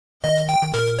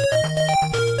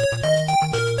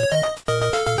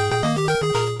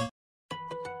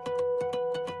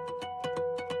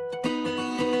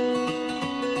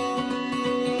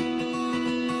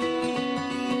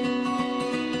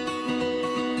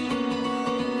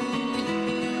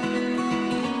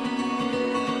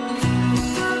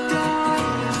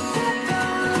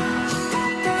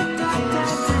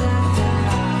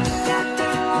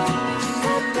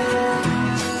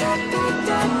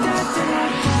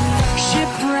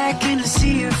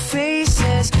sea of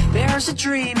faces, there's a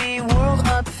dreamy world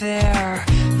up there.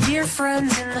 Dear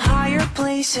friends in higher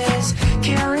places,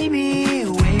 carry me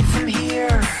away from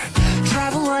here.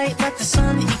 Travel light, let the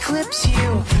sun eclipse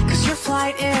you, 'cause your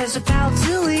flight is about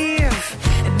to leave.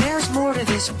 And there's more to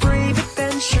this brave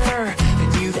adventure than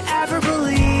you'd ever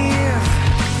believe.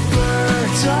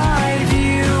 Bird's eye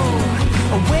view,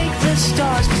 awake the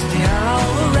stars, 'cause they're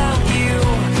all around you.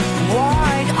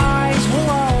 Wide eyes will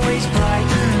always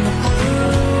brighten the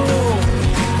blue.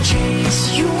 Chase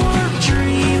your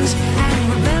dreams and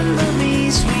remember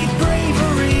me, sweet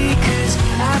bravery, 'cause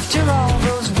after all,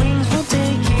 those wings will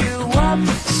take you up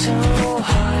so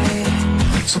high.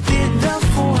 So bid the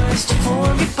forest for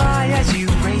goodbye as you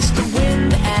race the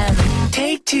wind and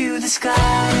take to the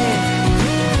sky.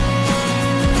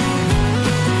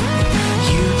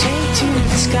 You take to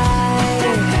the sky.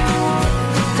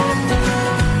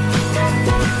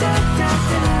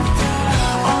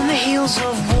 On the heels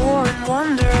of war and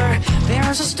wonder,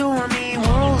 there's a stormy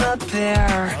world up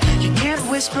there. You can't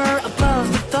whisper above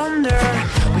the thunder,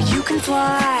 but you can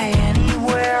fly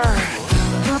anywhere.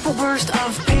 Purple burst of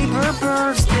paper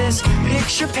birds, this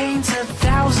picture paints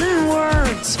 1,000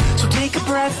 words. So take a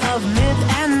breath of myth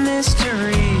and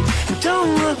mystery, and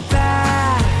don't look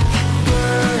back.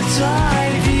 Bird's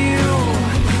eye view,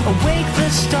 awake the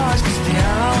stars, 'cause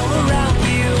they're all around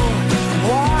you.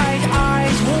 Wide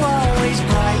eyes will always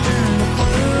brighten the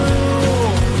blue.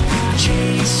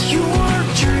 Chase your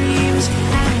dreams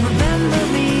and remember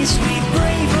me, sweet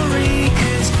bravery,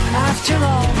 'cause after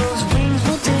all, those wings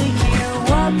will take you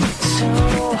up so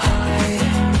high.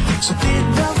 So bid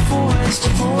the forest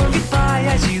for goodbye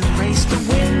as you race the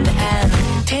wind and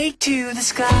take to the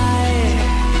sky.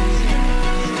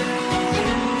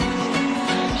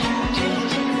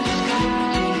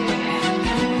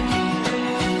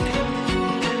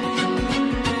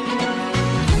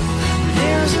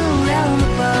 There's a realm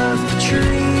above the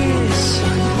trees,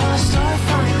 lost are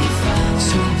finally found.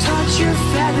 So touch your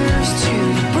feathers to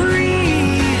the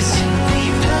breeze,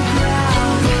 leave the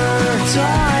ground. Bird's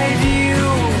eye view,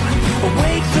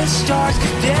 awake the stars,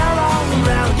 'cause they're all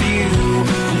around you.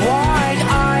 Wide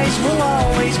eyes will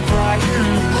always brighten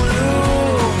the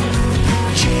blue.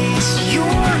 Chase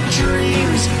your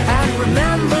dreams and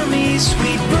remember me,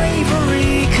 sweet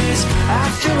bravery, 'cause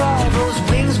after all, those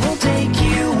wings will take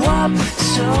you up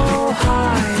so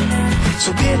high.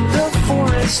 So bid the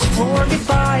forest for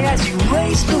goodbye as you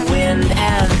race the wind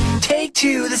and take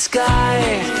to the sky.